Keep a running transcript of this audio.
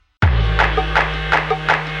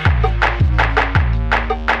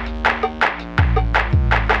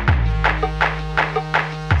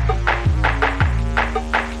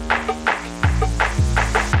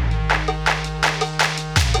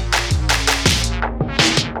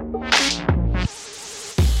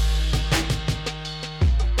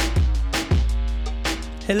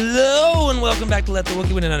Hello and welcome back to Let the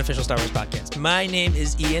Wookiee Win, an unofficial Star Wars podcast. My name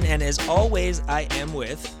is Ian, and as always, I am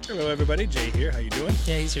with... Hello, everybody. Jay here. How you doing?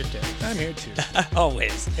 Yeah, he's here too. I'm here too.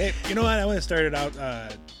 Always. Hey, you know what? I want to start it out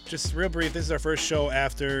just real brief. This is our first show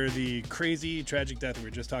after the crazy, tragic death we were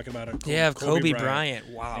just talking about. Of Kobe Bryant.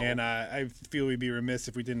 Wow. And I feel we'd be remiss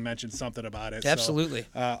if we didn't mention something about it. Absolutely.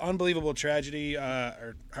 So, unbelievable tragedy.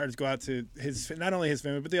 Our hearts go out to not only his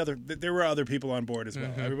family, but there were other people on board as well.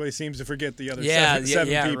 Mm-hmm. Everybody seems to forget the other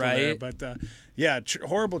seven people right. there. But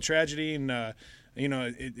horrible tragedy, and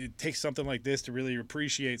it takes something like this to really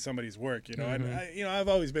appreciate somebody's work. Mm-hmm. And I've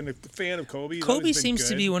always been a fan of Kobe. Kobe seems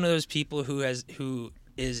to be one of those people who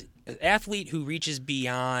is an athlete who reaches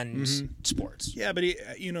beyond sports. Yeah, but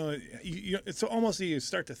it's almost you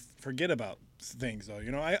start to forget about things though.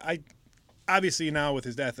 I obviously now with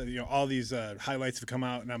his death, all these highlights have come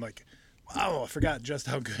out, and I'm like, wow, I forgot just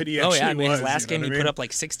how good he actually was. Oh yeah, his last game he put up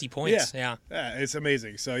like 60 points. Yeah, it's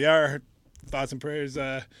amazing. So our thoughts and prayers.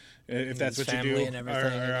 If that's what you do,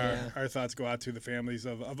 our thoughts go out to the families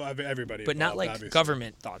of everybody. But involved, not like obviously.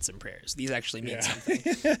 Government thoughts and prayers. These actually mean something.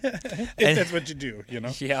 If that's what you do,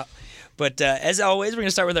 Yeah. But as always, we're going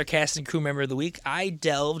to start with our cast and crew member of the week. I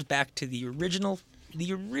delved back to the original.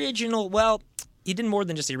 Well, he did more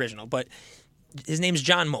than just the original, but his name's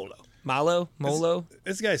John Molo. Molo.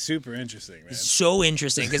 This guy's super interesting, man. So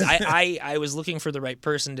interesting because I was looking for the right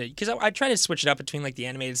person to, because I try to switch it up between like the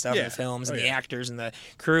animated stuff and the films and the actors and the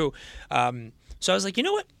crew. So I was like, you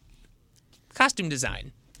know what? Costume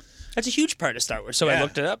design. That's a huge part of Star Wars. So I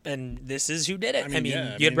looked it up, and this is who did it.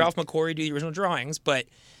 You had Ralph McQuarrie do the original drawings, but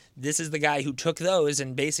this is the guy who took those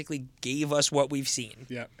and basically gave us what we've seen.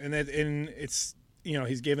 Yeah, and it's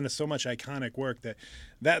he's given us so much iconic work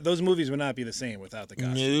that those movies would not be the same without the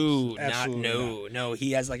costumes. No.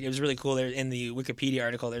 He has it was really cool. There in the Wikipedia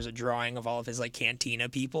article, there's a drawing of all of his cantina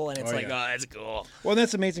people, and it's that's cool. Well,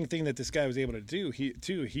 that's the amazing thing that this guy was able to do.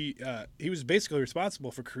 He was basically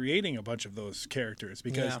responsible for creating a bunch of those characters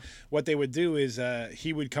because what they would do is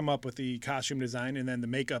he would come up with the costume design, and then the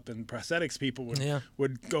makeup and prosthetics people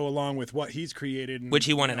would go along with what he's created, which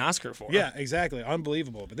he won an Oscar for. Yeah, exactly,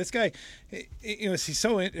 unbelievable. But this guy,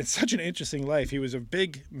 it's such an interesting life. He was a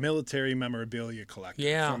big military memorabilia collector.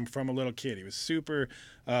 Yeah. From a little kid, he was super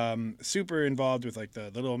involved with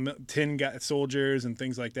the little tin soldiers and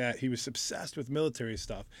things like that. He was obsessed with military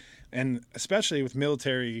stuff, and especially with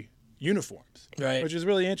military uniforms, right? Which is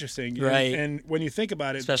really interesting, right? And when you think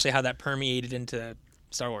about it, especially how that permeated into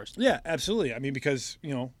Star Wars. Yeah, absolutely. I mean, because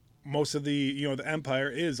most of the the Empire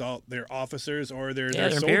is all their officers or their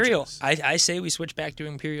soldiers. Imperial. I say we switch back to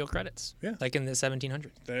Imperial credits. Yeah, like in the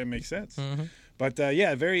 1700s. That makes sense. Mm-hmm. But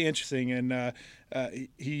very interesting. And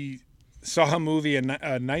he saw a movie, a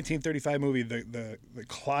 1935 movie, the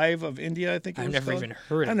Clive of India, I think it was I've never called. even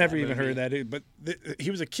heard of I've never even movie. heard that. But he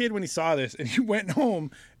was a kid when he saw this, and he went home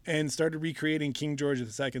and started recreating King George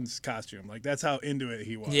II's costume. That's how into it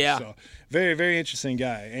he was. Yeah. So very, very interesting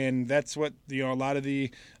guy. And that's what, a lot of the,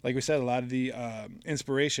 like we said, a lot of the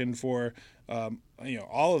inspiration for,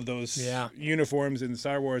 all of those uniforms in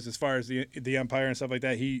Star Wars, as far as the Empire and stuff like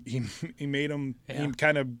that, he made them, he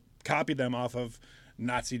kind of copied them off of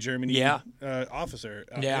Nazi Germany officer.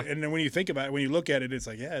 And then when you think about it, when you look at it, it's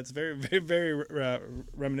it's very, very, very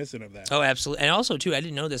reminiscent of that. Oh, absolutely. And also, too, I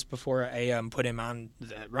didn't know this before I put him on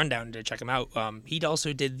the rundown to check him out. He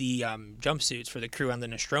also did the jumpsuits for the crew on the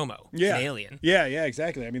Nostromo, an Alien. Yeah,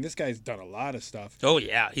 exactly. I mean, this guy's done a lot of stuff. Oh,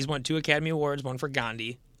 yeah. He's won 2 Academy Awards, one for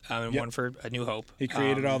Gandhi. And one for A New Hope. He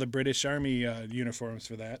created all the British Army uniforms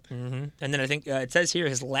for that. Mm-hmm. And then I think it says here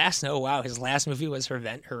his last movie was for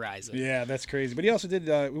Event Horizon. Yeah, that's crazy. But he also did,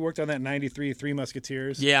 we worked on that in 93, Three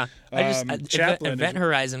Musketeers. Yeah. Event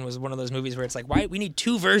Horizon was one of those movies where it's why we need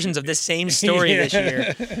 2 versions of this same story this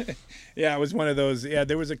year. Yeah, it was one of those. Yeah,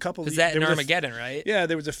 there was a couple. Is that in Armageddon, right? Yeah,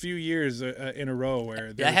 there was a few years in a row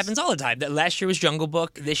where that happens all the time. That last year was Jungle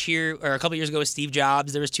Book. This year, or a couple years ago, was Steve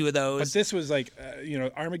Jobs. There was 2 of those. But this was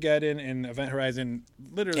Armageddon and Event Horizon,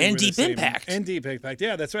 literally, and Deep Impact. And Deep Impact.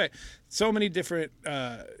 Yeah, that's right. So many different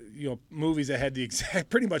movies that had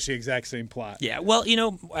pretty much the exact same plot. Yeah. Well,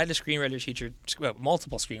 I had a screenwriter teacher,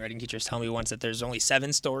 multiple screenwriting teachers, tell me once that there's only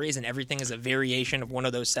 7 stories and everything is a variation of one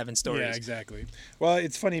of those 7 stories. Yeah, exactly. Well,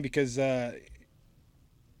 it's funny because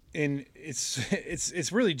and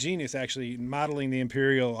it's really genius actually modeling the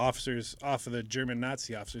Imperial officers off of the German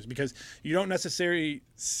Nazi officers, because you don't necessarily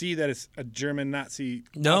see that it's a German Nazi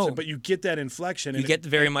officer, but you get that inflection. You get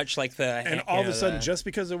very much like the... And all of a sudden, just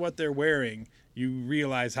because of what they're wearing, you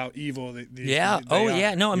realize how evil they yeah. Oh, are.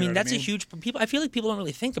 yeah. No, I mean, that's I mean? a huge... I feel like people don't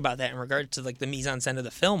really think about that in regard to like the mise-en-scène of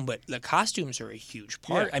the film, but the costumes are a huge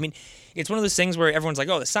part. Yeah. I mean, it's one of those things where everyone's like,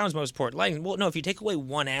 oh, the sound's most important. Lighting. Well, no, if you take away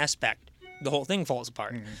one aspect, the whole thing falls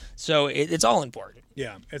apart. Mm-hmm. So it's all important.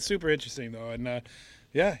 Yeah, it's super interesting though, and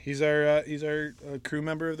yeah, he's our crew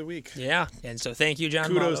member of the week. Yeah, and so thank you, John.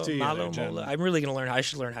 Kudos to you, John. I'm really gonna learn. I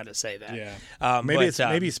should learn how to say that. Yeah,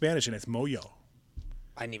 maybe Spanish and it's Moyo.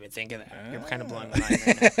 I didn't even think of that. You're kind of blowing my mind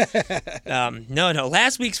right now. No.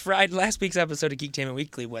 Last week's episode of Geektainment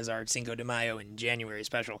Weekly was our Cinco de Mayo in January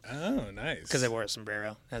special. Oh, nice. Because I wore a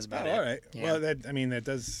sombrero. That's about it. All right. Yeah. Well, that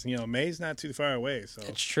does. May's not too far away. So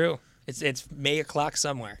it's true. It's May o'clock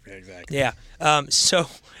somewhere. Exactly. Yeah. On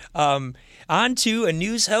to a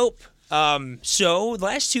news hope. So the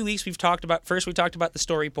last 2 weeks we talked about the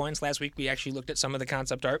story points. Last week we actually looked at some of the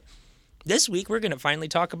concept art. This week we're going to finally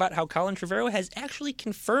talk about how Colin Trevorrow has actually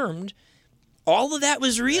confirmed all of that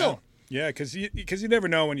was real. Yeah, because you never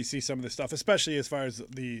know when you see some of this stuff, especially as far as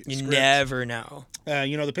the You script. never know.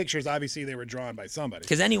 The pictures, obviously, they were drawn by somebody.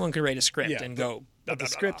 Because anyone could write a script and go... But the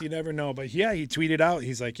script, you never know. But yeah, he tweeted out,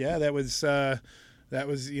 he's like, yeah, that was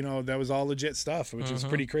all legit stuff, which is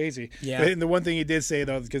pretty crazy. Yeah. And the one thing he did say,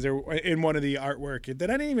 though, because in one of the artwork that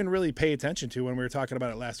I didn't even really pay attention to when we were talking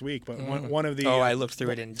about it last week, but one of the... I looked through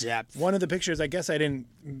it in depth. One of the pictures, I guess I didn't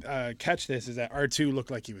catch this, is that R2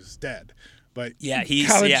 looked like he was dead. But yeah,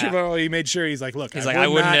 Colin Trevorrow, he made sure he's like, look, I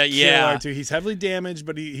wouldn't not kill R2. He's heavily damaged,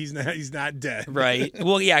 but he's not dead. Right.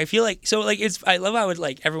 Well, yeah, I feel like I love how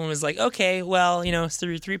everyone was like, okay, well,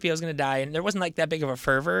 3PO is gonna die, and there wasn't like that big of a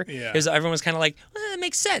fervor. Yeah. Everyone was kind of like, well, that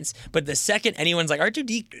makes sense. But the second anyone's like,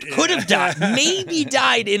 R2D could have died, maybe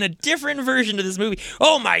died in a different version of this movie.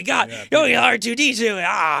 Oh my God,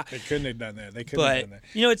 R2D2. They couldn't have done that. They couldn't have done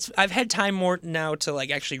that. I've had time more now to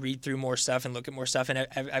like actually read through more stuff and look at more stuff, and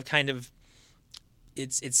I've kind of.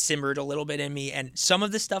 It's simmered a little bit in me, and some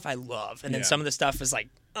of the stuff I love, and then some of the stuff is like,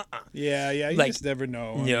 Yeah, you just never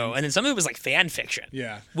know. And then some of it was like fan fiction.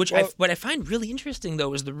 Yeah. What I find really interesting,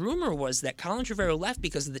 though, is the rumor was that Colin Trevorrow left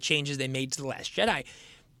because of the changes they made to The Last Jedi,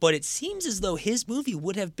 but it seems as though his movie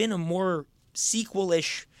would have been a more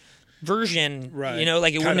sequel-ish version, right? It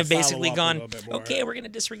kind wouldn't have basically gone, okay, we're going to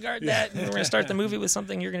disregard that, and we're going to start the movie with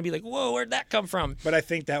something you're going to be like, whoa, where'd that come from? But I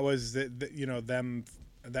think that was them.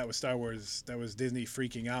 That was Star Wars. That was Disney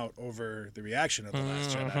freaking out over the reaction of The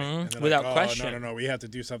Last Jedi. And without like, question. No, we have to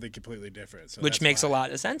do something completely different. So which makes a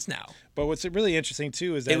lot of sense now. But what's really interesting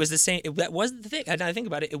too is that it was the same. That was the thing. Now I think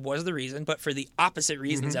about it, it was the reason, but for the opposite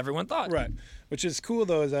reasons everyone thought. Right. Which is cool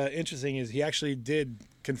though. Is interesting is he actually did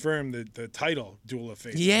confirm the title Duel of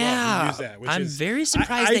Fates. Yeah, he used that, I'm very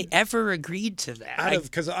surprised they ever agreed to that.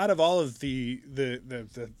 Because out of all of the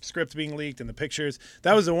script being leaked and the pictures,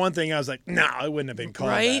 that was the one thing I was like, no, it wouldn't have been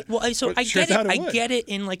called right. That. Well, so I get it. I get it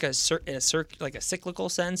in like a cyclical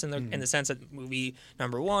sense, in the sense that movie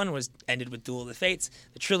number 1 ended with Duel of the Fates.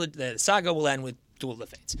 The saga will end with Duel of the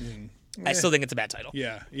Fates. I still think it's a bad title.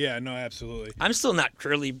 Yeah, no, absolutely. I'm still not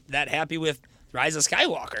really that happy with Rise of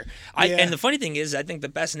Skywalker. And the funny thing is, I think the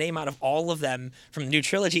best name out of all of them from the new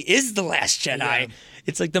trilogy is The Last Jedi. Yeah.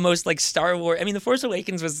 It's like the most like Star Wars. I mean, The Force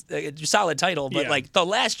Awakens was a solid title, but like The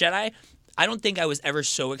Last Jedi, I don't think I was ever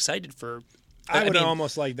so excited for. I would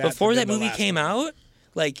almost like that before that movie came out.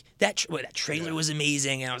 Like that trailer was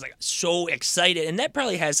amazing, and I was like so excited, and that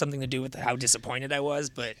probably has something to do with how disappointed I was.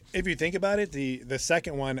 But if you think about it, the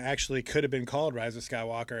second one actually could have been called Rise of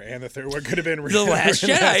Skywalker, and the third one could have been The Last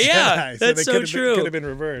Jedi. Yeah, that's so true. Could have been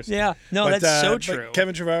reversed. Yeah, no, that's so true. But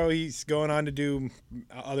Kevin Trevorrow, he's going on to do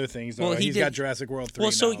other things. Though. Well, he's got Jurassic World 3.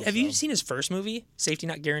 Well, so have you seen his first movie, Safety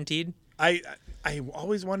Not Guaranteed? I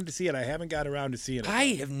always wanted to see it. I haven't got around to seeing it. I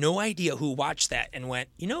have no idea who watched that and went,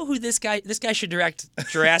 who this guy should direct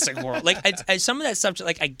Jurassic World. Like some of that stuff,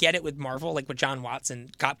 like I get it with Marvel, like with John Watts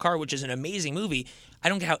and Cop Car, which is an amazing movie. I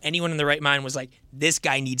don't get how anyone in the right mind was like, this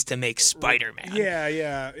guy needs to make Spider-Man.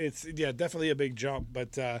 Yeah. It's definitely a big jump,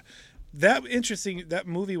 but that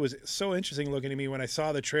movie was so interesting looking to me when I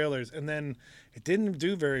saw the trailers, and then it didn't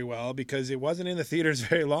do very well because it wasn't in the theaters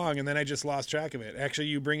very long, and then I just lost track of it. Actually,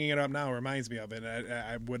 you bringing it up now reminds me of it.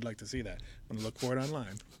 I would like to see that. I'm gonna look for it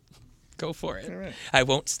online. Go for it. All right. I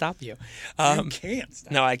won't stop you. You can't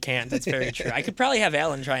stop. No, I can't. That's very true. I could probably have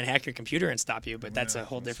Alan try and hack your computer and stop you, but that's a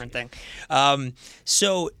whole different thing.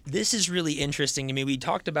 So this is really interesting to me. We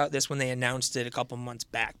talked about this when they announced it a couple months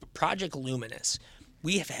back, but Project Luminous.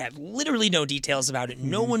 we have had literally no details about it.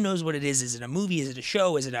 No one knows what it is. Is it a movie? Is it a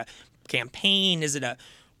show? Is it a campaign? Is it a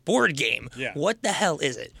board game? Yeah. What the hell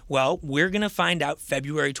is it? Well, we're going to find out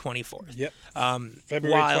February 24th. Yep.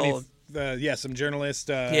 February 20th. Some journalists.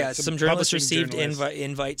 Some journalists received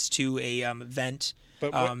invites to a event.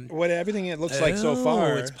 But what everything it looks like so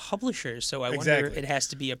far, it's publishers. So I wonder it has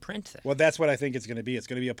to be a print thing. Well, that's what I think it's going to be. It's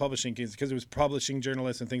going to be a publishing because it was publishing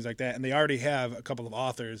journalists and things like that, and they already have a couple of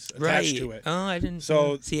authors attached to it. Oh, I didn't.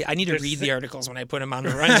 So see, I need to read the articles when I put them on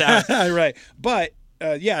the rundown. Right, but.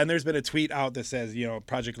 And there's been a tweet out that says,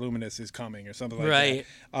 Project Luminous is coming or something like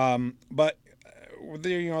that. But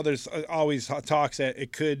there's always talks that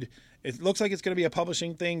it looks like it's going to be a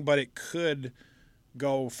publishing thing, but it could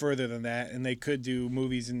go further than that, and they could do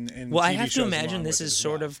movies and well, TV I have to shows imagine this is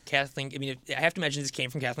sort well. of Kathleen. I mean, I have to imagine this came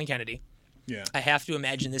from Kathleen Kennedy. Yeah. I have to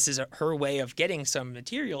imagine this is her way of getting some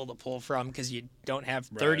material to pull from because you don't have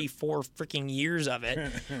 34 freaking years of it.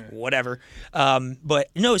 Whatever. But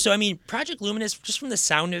no, so I mean, Project Luminous, just from the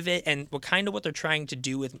sound of it and what they're trying to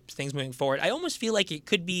do with things moving forward, I almost feel like it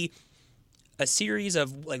could be a series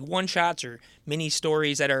of like one-shots or mini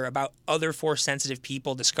stories that are about other Force-sensitive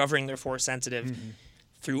people discovering they're Force-sensitive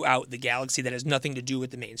throughout the galaxy that has nothing to do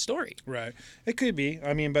with the main story. Right. It could be.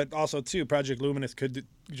 I mean, but also, too, Project Luminous could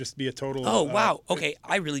just be a total... Oh, wow. Okay,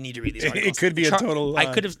 I really need to read these articles. It could be a total...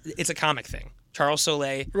 I could have... It's a comic thing. Charles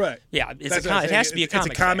Soule. Right. Yeah, it has to be a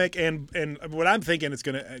comic. It's a comic, and what I'm thinking it's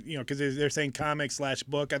going to, because they're saying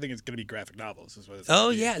comic/book, I think it's going to be graphic novels. Is what it's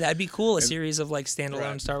gonna be. That'd be cool. A series of like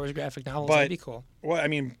standalone Star Wars graphic novels. That'd be cool. Well, I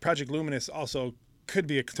mean, Project Luminous also could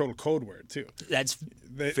be a total code word, too. That's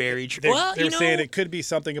very true. They're saying it could be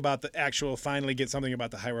something about the actual, finally get something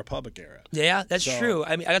about the High Republic era. Yeah, that's true.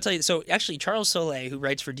 I mean, I got to tell you, so actually, Charles Soule, who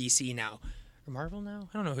writes for DC now, or Marvel now?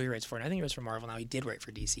 I don't know who he writes for. I think he writes for Marvel now. He did write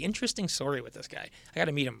for DC. Interesting story with this guy. I got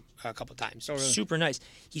to meet him a couple times. Oh, really? Super nice.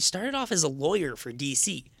 He started off as a lawyer for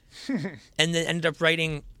DC and then ended up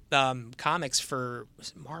writing comics for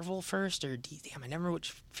Marvel first or DC. Damn, I never remember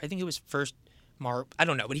which. I think it was first. I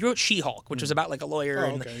don't know, but he wrote She-Hulk, which was about like a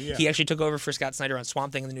lawyer, he actually took over for Scott Snyder on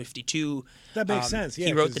Swamp Thing and the New 52. That makes sense. Yeah,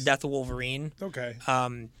 he wrote The Death of Wolverine. Okay.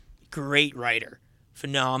 Great writer,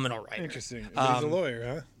 phenomenal writer. Interesting. He's a lawyer,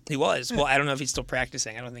 huh? He was. Well, I don't know if he's still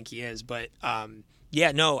practicing. I don't think he is, but I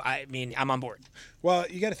mean, I'm on board. Well,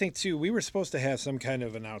 you got to think too. We were supposed to have some kind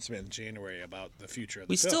of announcement in January about the future of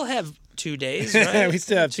the film. Still have 2 days, right? We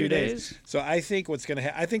still have 2 days. So I think what's going to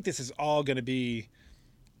happen. I think this is all going to be.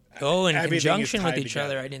 Oh, in conjunction with each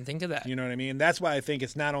other. I didn't think of that. You know what I mean? That's why I think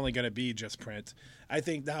it's not only going to be just print. I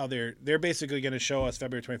think now they're basically going to show us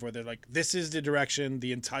February 24th. They're like, this is the direction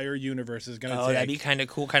the entire universe is going to take. Oh, that'd be kind of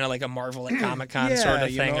cool. Kind of like a Marvel at Comic-Con sort of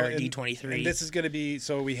thing, or D23. And this is going to be,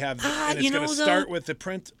 so we have, and it's going to start with the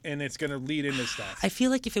print, and it's going to lead into stuff. I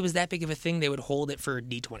feel like if it was that big of a thing, they would hold it for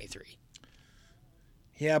D23.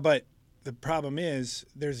 Yeah, but the problem is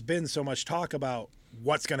there's been so much talk about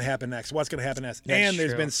what's going to happen next, and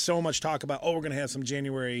there's been so much talk about, we're going to have some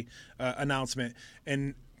January announcement,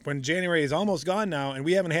 and when January is almost gone now, and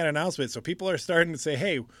we haven't had an announcement, so people are starting to say,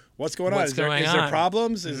 hey, what's going on? Is there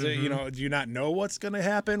problems? Is it, do you not know what's going to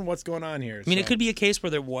happen? What's going on here? I mean, it could be a case where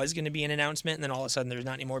there was going to be an announcement, and then all of a sudden there's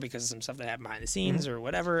not anymore because of some stuff that happened behind the scenes or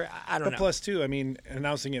whatever. I don't know. But plus, too, I mean,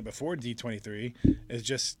 announcing it before D23 is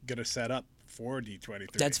just going to set up for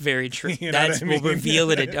D23. That's very true. That will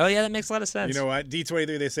reveal it. Oh, yeah, that makes a lot of sense. You know what?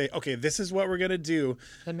 D23, they say, okay, this is what we're going to do.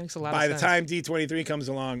 That makes a lot of sense. sense. By the time D23 comes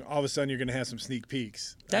along, all of a sudden you're going to have some sneak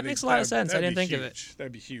peeks. That makes a lot of sense. I didn't think of it.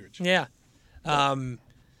 That'd be huge. Yeah.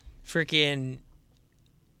 Freaking,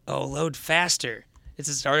 load faster. It's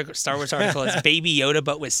a Star Wars article. It's Baby Yoda,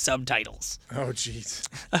 but with subtitles. Oh, jeez.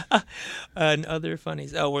 And other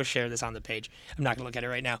funnies. Oh, we'll share this on the page. I'm not going to look at it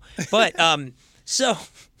right now. But, so...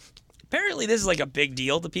 Apparently, this is like a big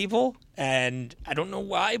deal to people, and I don't know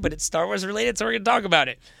why, but it's Star Wars related, so we're going to talk about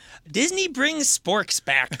it. Disney brings sporks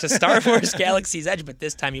back to Star Wars Galaxy's Edge, but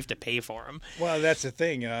this time you have to pay for them. Well, that's the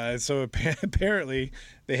thing. So apparently,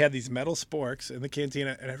 they had these metal sporks in the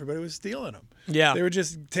cantina, and everybody was stealing them. Yeah. They were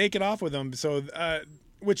just taking off with them. So,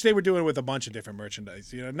 which they were doing with a bunch of different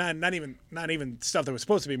merchandise. Not even stuff that was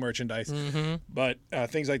supposed to be merchandise, but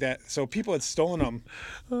things like that. So people had stolen them,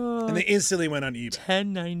 and they instantly went on eBay.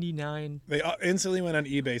 $10.99. They instantly went on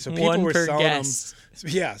eBay. So people were selling them.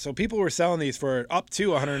 Yeah, so people were selling these for up to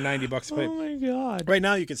 $190 a piece. Oh my god! Right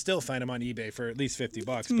now, you can still find them on eBay for at least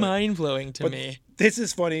 $50. It's mind blowing to me. This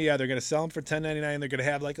is funny. Yeah, they're gonna sell them for $10.99. They're gonna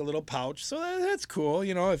have like a little pouch, so that's cool.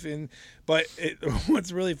 But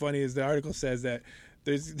what's really funny is the article says that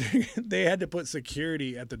they had to put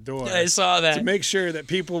security at the door. I saw that to make sure that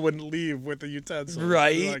people wouldn't leave with the utensils.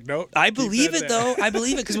 Right? Like, nope. I believe it though. I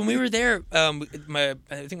believe it because when we were there, I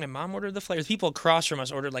think my mom ordered the flight. The people across from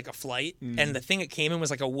us ordered like a flight, and the thing it came in was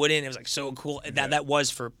like a wooden. It was like so cool. That was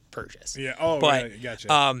for purchase. Yeah. Oh, but right.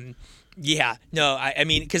 Gotcha. Yeah, no, I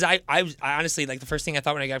mean, because I honestly, like, the first thing I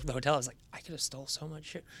thought when I got from the hotel, I was like, I could have stole so much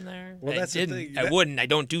shit from there. Well, that's the thing. I wouldn't. I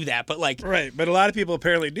don't do that, but like, right. But a lot of people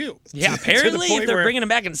apparently do. Yeah, apparently, if they're bringing them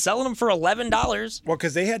back and selling them for $11. Well,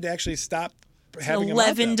 because they had to actually stop having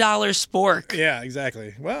 $11 spork. Yeah,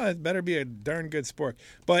 exactly. Well, it better be a darn good spork,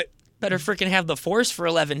 but. Better freaking have the Force for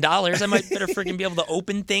 $11. I might better freaking be able to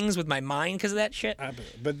open things with my mind because of that shit.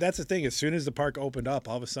 But that's the thing. As soon as the park opened up,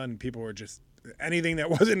 all of a sudden people were just anything that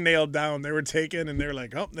wasn't nailed down, they were taking, and they're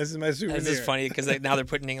like, "Oh, this is my souvenir." This is funny because now they're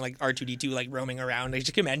putting like R2D2 like roaming around. I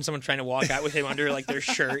just can imagine someone trying to walk out with him under like their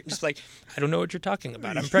shirt, just like, "I don't know what you're talking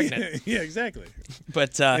about. I'm pregnant." Yeah, exactly.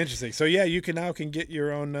 But interesting. So yeah, you can get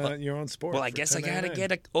your own sport. Well, I guess I gotta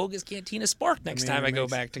get a Olga's Cantina Spork next time I go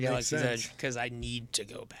back to Galaxy's Edge because I need to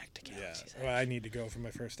go back to Galaxy's Edge. Well, I need to go for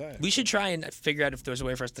my first time. We should try and figure out if there's a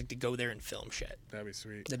way for us to go there and film shit. That'd be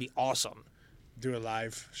sweet. That'd be awesome. Do a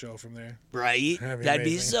live show from there. Right? That'd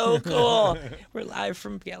be so cool. We're live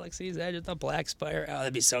from Galaxy's Edge at the Black Spire. Oh,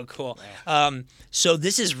 that'd be so cool. Wow. So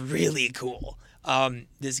this is really cool.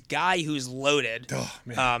 This guy who's loaded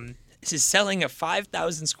is selling a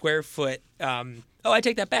 5,000 square foot. I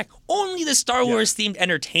take that back. Only the Star Wars themed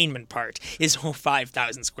entertainment part is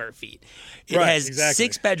 5,000 square feet. It has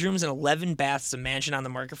 6 bedrooms and 11 baths, a mansion on the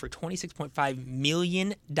market for $26.5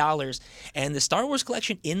 million. And the Star Wars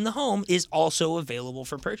collection in the home is also available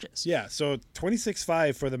for purchase. Yeah, so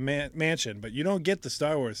 $26.5 for the mansion, but you don't get the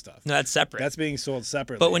Star Wars stuff. No, that's separate. That's being sold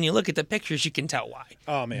separately. But when you look at the pictures, you can tell why.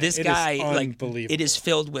 Oh, man. This guy, is unbelievable. It is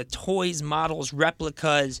filled with toys, models,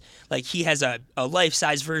 replicas. Like, he has a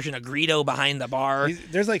life-size version of Greedo behind the bar.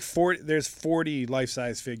 There's 40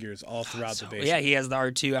 life-size figures all throughout the basement. Yeah, he has the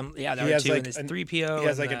R2. The R2 and his 3PO. He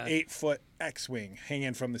has like an 8-foot X-wing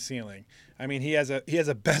hanging from the ceiling. I mean, he has a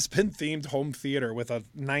Bespin themed home theater with a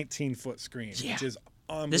 19-foot screen, which is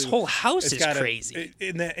unbelievable. This whole house is crazy.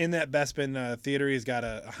 In that Bespin theater, he's got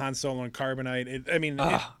a Han Solo and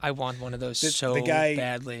Carbonite. I want one of those so the guy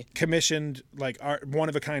badly. Commissioned like art,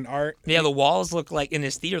 one-of-a-kind art. Yeah, the walls look like in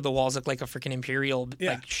his theater. The walls look like a freaking Imperial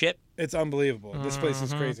like ship. It's unbelievable. This place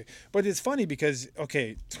is crazy. But it's funny because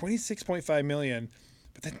 $26.5 million.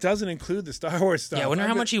 But that doesn't include the Star Wars stuff. Yeah, I wonder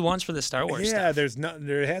how much he wants for the Star Wars stuff. Yeah,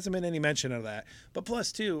 there hasn't been any mention of that. But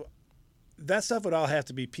plus, too, that stuff would all have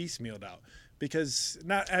to be piecemealed out. Because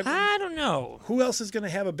I don't know. Who else is going to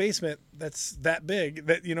have a basement that's that big?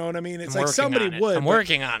 That you know what I mean? It's like somebody would. I'm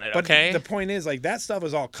working on it. Okay. But the point is, like, that stuff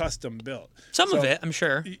is all custom built. Some of it, I'm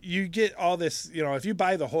sure. You get all this. If you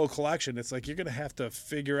buy the whole collection, it's like you're going to have to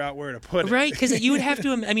figure out where to put it. Right? Because you would have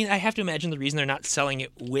to. I mean, I have to imagine the reason they're not selling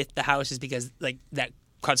it with the house is because like that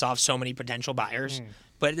cuts off so many potential buyers.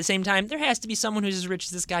 But at the same time, there has to be someone who's as rich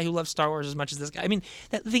as this guy who loves Star Wars as much as this guy. I mean,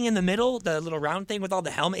 that thing in the middle, the little round thing with all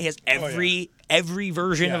the helmet, it has every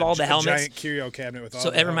version of all the helmets. Giant curio cabinet with all the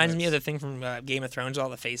helmets. So it reminds me of the thing from Game of Thrones,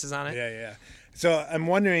 all the faces on it. Yeah. So I'm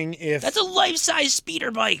wondering if... That's a life-size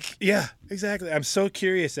speeder bike. Yeah, exactly. I'm so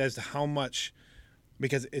curious as to how much...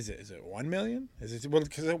 Because is it $1 million?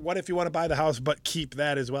 Because what if you want to buy the house but keep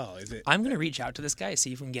that as well? Is it? I'm going to reach out to this guy,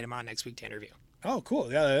 see if we can get him on next week to interview. Oh,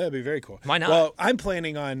 cool. Yeah, that'd be very cool. Why not? Well, I'm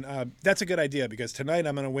planning on... that's a good idea because tonight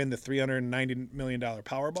I'm going to win the $390 million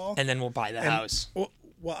Powerball. And then we'll buy the house.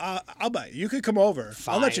 Well, I'll buy it. You could come over.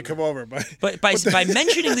 Fine. I'll let you come over. But by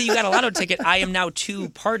mentioning that you got a lotto ticket, I am now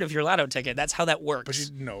part of your lotto ticket. That's how that works.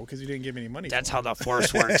 But because you didn't give me any money. That's how the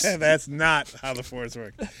Force works. That's not how the Force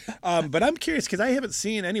works. But I'm curious because I haven't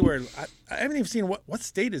seen anywhere. I haven't even seen what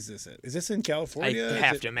state is this in? Is this in California? I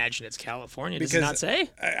have to imagine it's California. Does it not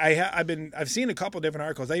say? I've seen a couple different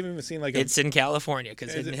articles. I've even seen it's in California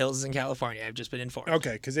because Hidden Hills is in California. I've just been informed.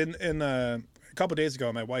 Okay, because in a couple days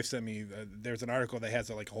ago, my wife sent me. There's an article that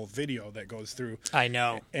has a whole video that goes through. I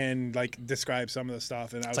know. And describes some of the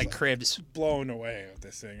stuff, and I was like cribs, blown away with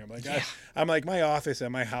this thing. I'm like my office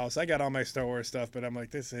at my house. I got all my Star Wars stuff, but I'm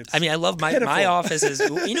like this. I mean, I love my office.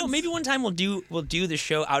 Maybe one time we'll do the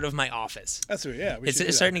show out of my office. That's what. Yeah,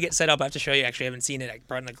 it's starting to get set up. I have to show you. Actually, I haven't seen it. I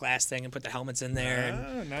brought in a glass thing and put the helmets in there.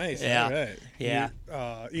 Oh, nice. Yeah. All right. Yeah.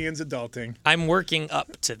 Ian's adulting. I'm working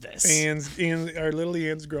up to this. Our little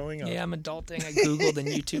Ian's growing up. Yeah, I'm adulting. I Googled and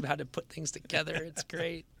YouTube how to put things together. It's great.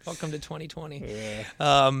 Welcome to 2020.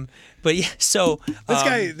 Yeah. But yeah, so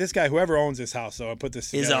this guy, whoever owns this house, though, I put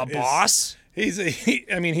this together, is a boss.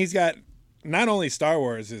 He's got not only Star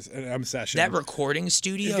Wars is an obsession. That recording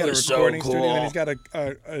studio he's got is a recording so cool. studio, and he's got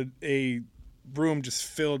a room just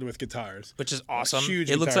filled with guitars, which is awesome. Huge.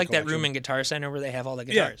 It looks like collection. that room in Guitar Center where they have all the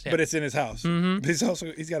guitars. But it's in his house. Mm-hmm.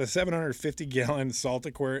 He's got a 750-gallon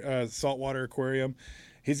saltwater aquarium.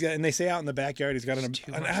 And they say out in the backyard, he's got an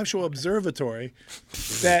actual observatory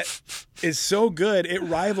that is so good it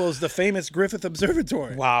rivals the famous Griffith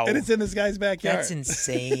Observatory. Wow! And it's in this guy's backyard. That's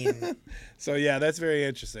insane. So yeah, that's very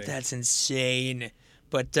interesting. That's insane.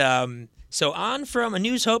 But so on from A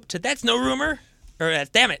News Hope to That's No Rumor. Or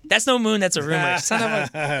damn it, That's No Moon. That's a rumor. Son of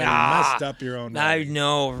a messed up your own. I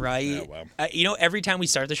know, right? Yeah, well. Every time we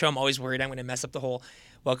start the show, I'm always worried I'm going to mess up the whole.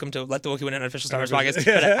 Welcome to Let the Wookiee Win, an unofficial Star Wars podcast.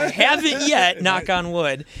 But I haven't yet, knock on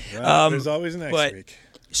wood. Well, there's always next week.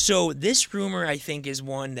 So this rumor, I think, is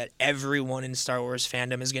one that everyone in Star Wars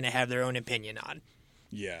fandom is going to have their own opinion on.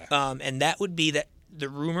 Yeah. And that would be that the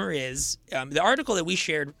rumor is, the article that we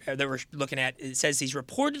shared, that we're looking at, it says he's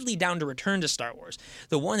reportedly down to return to Star Wars.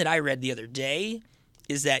 The one that I read the other day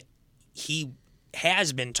is that he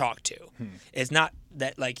has been talked to. It's not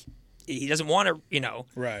that, like... He doesn't want to,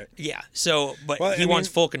 Right. Yeah. So, but he wants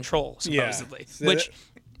full control, supposedly. Yeah. Which,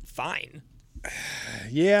 fine.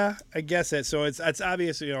 Yeah, I guess that. So it's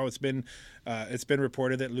obvious, it's been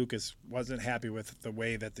reported that Lucas wasn't happy with the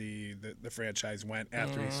way that the franchise went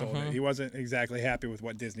after he sold it. He wasn't exactly happy with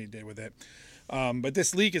what Disney did with it. But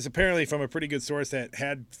this leak is apparently from a pretty good source that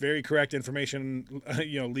had very correct information,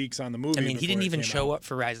 leaks on the movie. I mean, he didn't even show up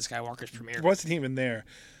for Rise of Skywalker's premiere. He wasn't even there.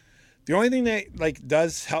 The only thing that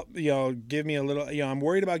does help, give me a little, I'm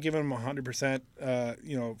worried about giving him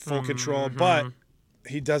 100%, full control, but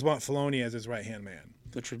he does want Filoni as his right-hand man,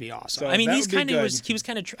 which would be awesome. So I mean, he was kind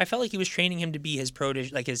of. I felt like he was training him to be his protege,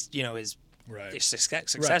 like his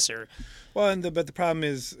successor. Right. Well, but the problem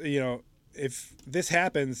is, if this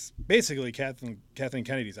happens, basically Kathleen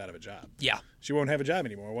Kennedy's out of a job. Yeah. She won't have a job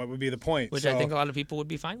anymore. What would be the point? Which I think a lot of people would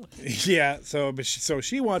be fine with. Yeah. So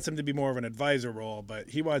she wants him to be more of an advisor role, but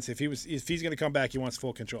he wants if he's going to come back, he wants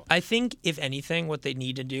full control. I think if anything, what they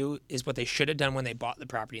need to do is what they should have done when they bought the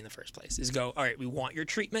property in the first place: is go, all right, we want your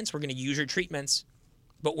treatments, we're going to use your treatments,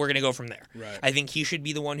 but we're going to go from there. Right. I think he should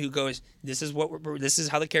be the one who goes, this is this is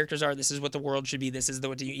how the characters are, this is what the world should be, this is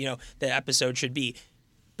what the episode should be.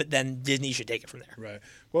 But then Disney should take it from there. Right.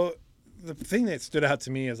 Well, the thing that stood out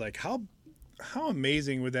to me is like how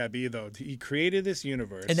amazing would that be though? He created this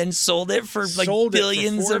universe and then sold it for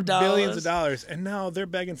billions of dollars, and now they're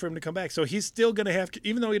begging for him to come back. So he's still going to have,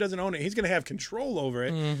 even though he doesn't own it, he's going to have control over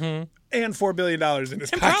it and $4 billion in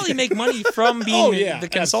his pocket. And probably make money from being the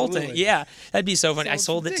consultant. Absolutely. Yeah, that'd be so funny. I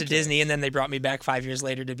sold ridiculous. it to Disney, and then they brought me back 5 years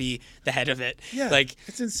later to be the head of it. Yeah, like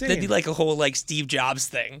it's insane. That'd be like a whole Steve Jobs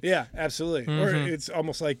thing. Yeah, absolutely. Or it's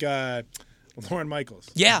almost like Lorne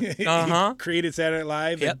Michaels. Yeah. He created Saturday Night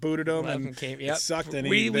Live and booted him and it sucked. And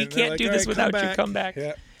we can't do this without you. Come back.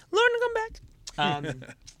 Yeah. Lorne, come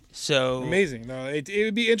back. So amazing. No, it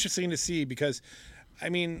would be interesting to see because, I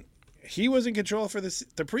mean, he was in control for the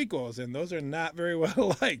prequels, and those are not very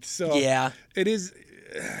well liked. So yeah, it is.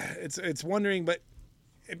 It's wondering, but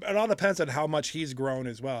it all depends on how much he's grown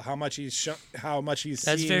as well, how much he's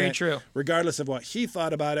That's very true. Regardless of what he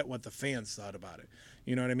thought about it, what the fans thought about it.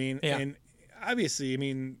 You know what I mean? Yeah. And obviously, I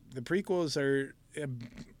mean, the prequels are.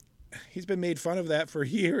 He's been made fun of that for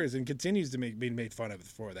years and continues to be made fun of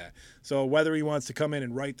for that. So whether he wants to come in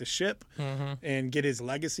and right the ship and get his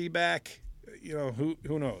legacy back, who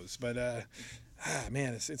knows? But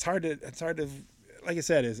man, it's hard to. Like I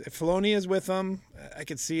said, if Filoni is with them, I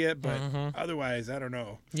could see it, but otherwise, I don't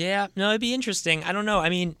know. Yeah, no, it'd be interesting. I don't know. I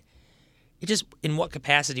mean, it just in what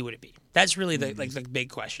capacity would it be? That's really the big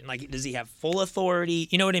question. Like, does he have full authority?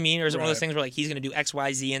 You know what I mean? Or is it one of those things where like he's going to do X,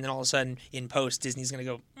 Y, Z, and then all of a sudden in post Disney's going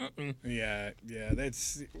to go? Mm-mm. Yeah,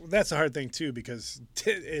 that's a hard thing too because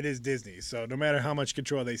it is Disney. So no matter how much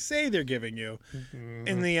control they say they're giving you,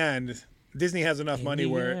 in the end. Disney has enough money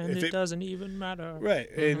where if it doesn't even matter, right?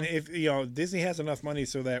 And if Disney has enough money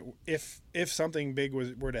so that if something big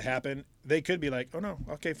were to happen, they could be like, oh no,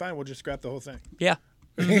 okay, fine, we'll just scrap the whole thing. Yeah.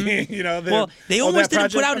 They almost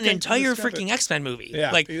didn't put out an entire freaking X-Men movie.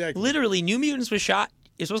 Yeah, exactly. Literally, New Mutants was shot.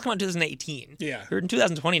 It's supposed to come out in 2018. Yeah. We're in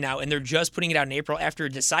 2020 now, and they're just putting it out in April after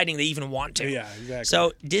deciding they even want to. Yeah, exactly.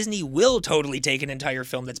 So Disney will totally take an entire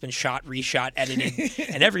film that's been shot, reshot, edited,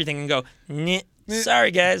 and everything and go,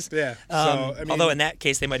 sorry, guys. Yeah. Although in that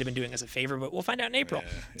case, they might have been doing us a favor, but we'll find out in April.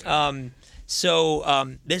 Yeah.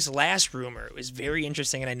 This last rumor was very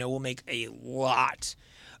interesting, and I know will make a lot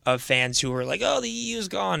of fans who are like, oh, the EU's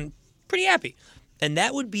gone, pretty happy. And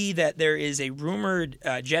that would be that there is a rumored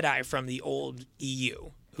Jedi from the old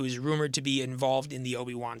EU who is rumored to be involved in the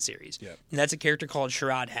Obi-Wan series. Yep. And that's a character called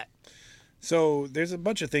Sharad Het. So there's a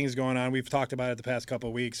bunch of things going on. We've talked about it the past couple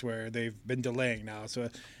of weeks where they've been delaying now. So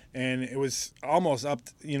and it was almost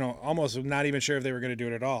almost not even sure if they were going to do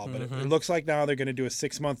it at all. But it looks like now they're going to do a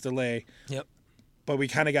 6-month delay. Yep. But we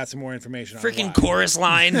kind of got some more information. Freaking chorus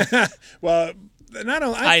line. Well,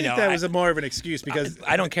 I think that was more of an excuse because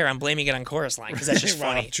I don't care. I'm blaming it on chorus line because that's just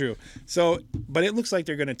funny. True. So, but it looks like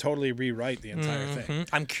they're going to totally rewrite the entire thing.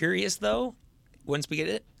 I'm curious though. Once we get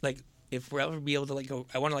it, like, if we'll ever be able to, like, go,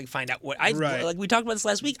 I want to, like, find out what like we talked about this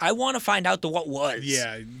last week. I want to find out what was.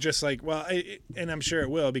 Yeah, just like and I'm sure it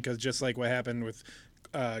will, because just like what happened with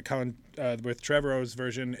with Trevorrow's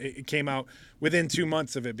version, it came out within 2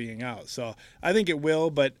 months of it being out. So I think it will,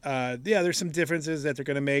 but there's some differences that they're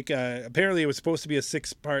going to make. Apparently, it was supposed to be a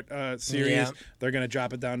 6-part series. Yeah. They're going to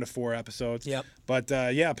drop it down to 4 episodes. Yep. But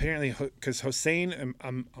apparently, because Hossein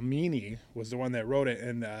Amini was the one that wrote it,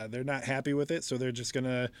 and they're not happy with it, so they're just going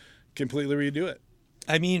to completely redo it.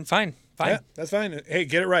 I mean, fine. Yeah, that's fine. Hey,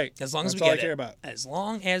 get it right. As long as that's we get all I care about. As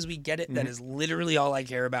long as we get it, that is literally all I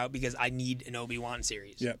care about, because I need an Obi-Wan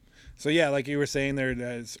series. Yep. So yeah, like you were saying,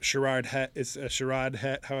 there's Sherrod Het. It's Sherrod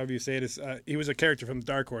Het, however you say it. He was a character from the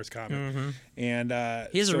Dark Horse comic, and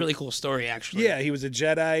he has a really cool story, actually. Yeah, he was a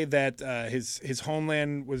Jedi that his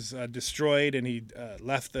homeland was destroyed, and he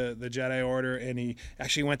left the Jedi Order, and he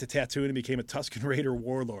actually went to Tatooine and became a Tusken Raider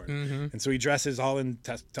warlord. And so he dresses all in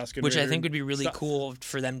Tusken, which Raider I think would be really stuff. Cool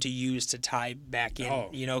for them to use to tie back in.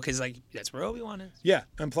 Because like that's where Obi-Wan is. Yeah,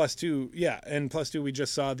 and plus two, we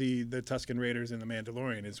just saw the Tusken Raiders in the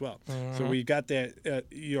Mandalorian as well. So we got that.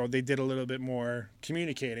 They did a little bit more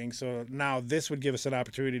communicating. So now this would give us an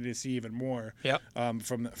opportunity to see even more. Yep.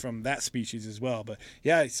 From that species as well. But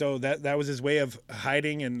yeah, so that was his way of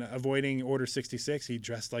hiding and avoiding Order 66. He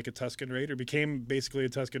dressed like a Tusken Raider, became basically a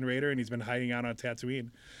Tusken Raider, and he's been hiding out on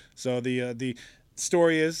Tatooine. So the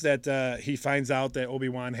story is that he finds out that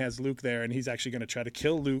Obi-Wan has Luke there, and he's actually going to try to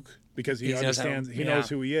kill Luke because he understands, he knows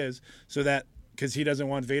who he is, so that because he doesn't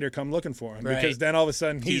want Vader come looking for him, because then all of a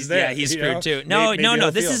sudden he's there. Yeah, he's screwed too. No,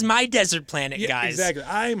 this is my desert planet, guys. Exactly.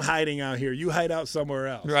 I'm hiding out here. You hide out somewhere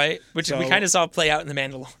else. Right, which we kind of saw play out in The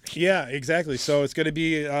Mandalorian. Yeah, exactly. So it's going to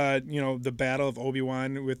be, the battle of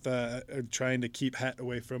Obi-Wan with trying to keep Het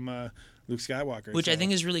away from Luke Skywalker. Which I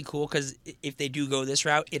think is really cool, because if they do go this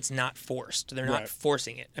route, it's not forced. They're not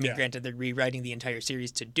forcing it. I mean, granted, they're rewriting the entire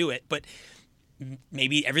series to do it, but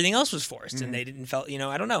maybe everything else was forced and they didn't felt,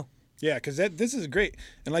 I don't know. Yeah, because this is great.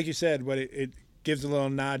 And like you said, but it gives a little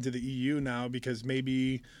nod to the EU now, because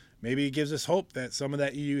maybe it gives us hope that some of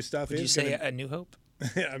that EU stuff Would you say a new hope?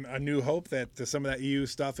 A new hope that some of that EU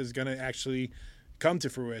stuff is going to actually come to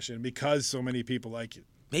fruition, because so many people like it.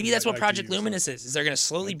 Maybe that's what Project Luminous is they're going to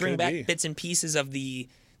slowly bring back bits and pieces of the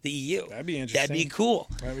EU. That'd be interesting. That'd be cool.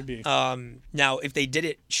 That would be. Now, if they did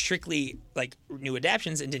it strictly like new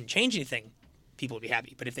adaptions and didn't change anything, people would be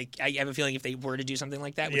happy. But I have a feeling if they were to do something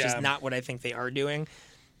like that, which is not what I think they are doing,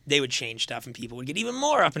 they would change stuff and people would get even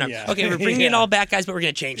more up and up. Yeah. Okay, we're bringing it all back, guys, but we're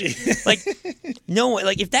going to change it. Like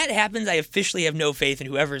if that happens, I officially have no faith in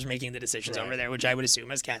whoever's making the decisions over there, which I would assume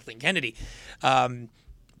is Kathleen Kennedy.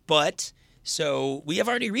 So we have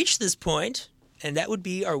already reached this point, and that would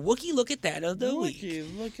be our Wookiee Look at That of the week.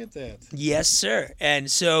 Wookiee Look at That. Yes, sir. And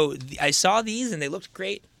so I saw these, and they looked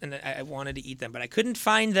great, and I wanted to eat them, but I couldn't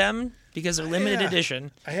find them because they're limited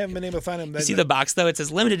edition. I haven't been able to find them. You see the box, though? It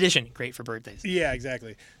says limited edition. Great for birthdays. Yeah,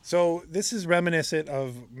 exactly. So this is reminiscent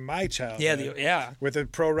of my childhood. Yeah. With the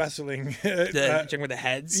pro wrestling. With the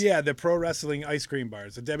heads? Yeah, the pro wrestling ice cream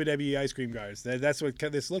bars, the WWE ice cream bars. That's what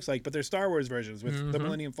this looks like, but they're Star Wars versions with the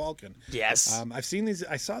Millennium Falcon. Yes. I've seen these.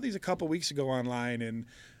 I saw these a couple weeks ago online, and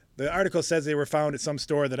the article says they were found at some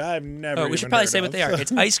store that I've never. We should probably say what they are.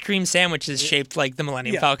 It's ice cream sandwiches shaped like the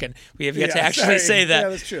Millennium Falcon. We have yet to actually say that. Yeah,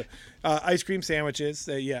 that's true. Ice cream sandwiches,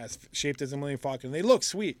 shaped as a Millennium Falcon. They look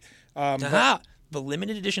sweet. The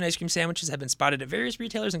limited edition ice cream sandwiches have been spotted at various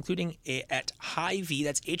retailers, including at Hy-Vee,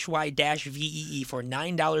 that's HY-VEE, for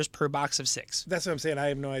 $9 per box of 6. That's what I'm saying. I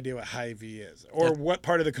have no idea what Hy-Vee is, or what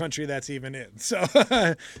part of the country that's even in. So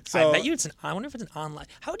I bet you I wonder if it's an online.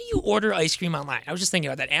 How do you order ice cream online? I was just thinking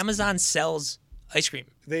about that. Amazon sells ice cream.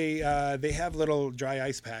 They have little dry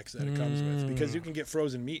ice packs that it comes with, because you can get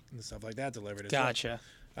frozen meat and stuff like that delivered as well. Gotcha.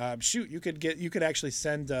 You could actually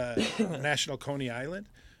send National Coney Island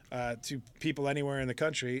to people anywhere in the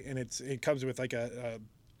country, and it comes with like a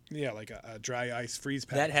dry ice freeze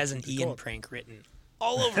pack. That has an Ian prank written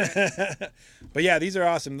all over it. But yeah, these are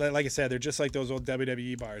awesome. Like I said, they're just like those old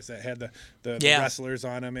WWE bars that had the wrestlers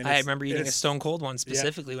on them. And I remember eating a Stone Cold one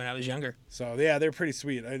specifically when I was younger. So yeah, they're pretty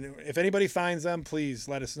sweet. If anybody finds them, please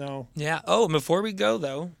let us know. Yeah. Oh, and before we go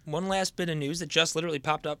though, one last bit of news that just literally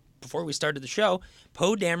popped up before we started the show.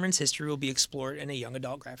 Poe Dameron's history will be explored in a young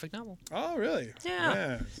adult graphic novel. Oh, really?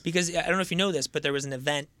 Yeah. Because I don't know if you know this, but there was an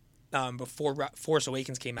event before Force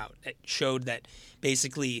Awakens came out that showed that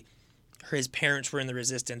basically his parents were in the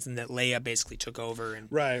Resistance and that Leia basically took over. And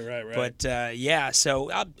right. But yeah,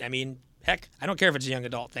 so I mean, heck, I don't care if it's a young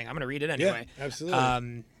adult thing. I'm gonna read it anyway. Yeah,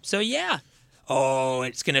 absolutely. So yeah. Oh,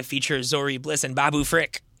 it's gonna feature Zori Bliss and Babu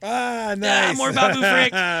Frick. Ah, nice. Yeah, more Babu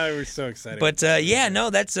Frick. We're so excited. But yeah, no,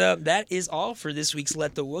 that is all for this week's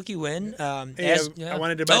Let the Wookiee Win. I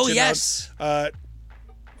wanted to mention. Oh yes.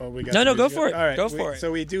 We got no, go for it. All right, go for it.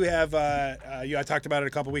 So we do have. I talked about it a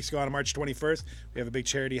couple weeks ago on March 21st. We have a big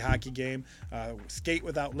charity hockey game.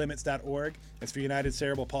 SkateWithoutLimits.org. It's for United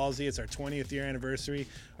Cerebral Palsy. It's our 20th year anniversary.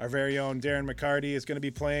 Our very own Darren McCarty is going to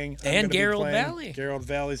be playing. And Gerald Valley. Gerald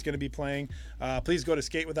Valley is going to be playing. Please go to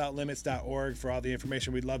SkateWithoutLimits.org for all the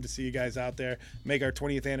information. We'd love to see you guys out there. Make our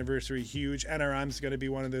 20th anniversary huge. NRM is going to be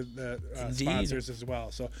one of the sponsors as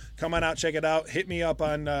well. So come on out, check it out. Hit me up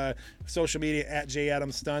on social media at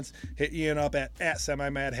JAdamStunts. Hit Ian up at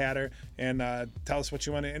Semi-Mad Hatter and tell us what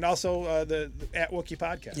you want to. And also the at Wookiee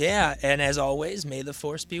Podcast. Yeah, and as always, may the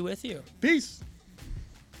Force be with you. Peace.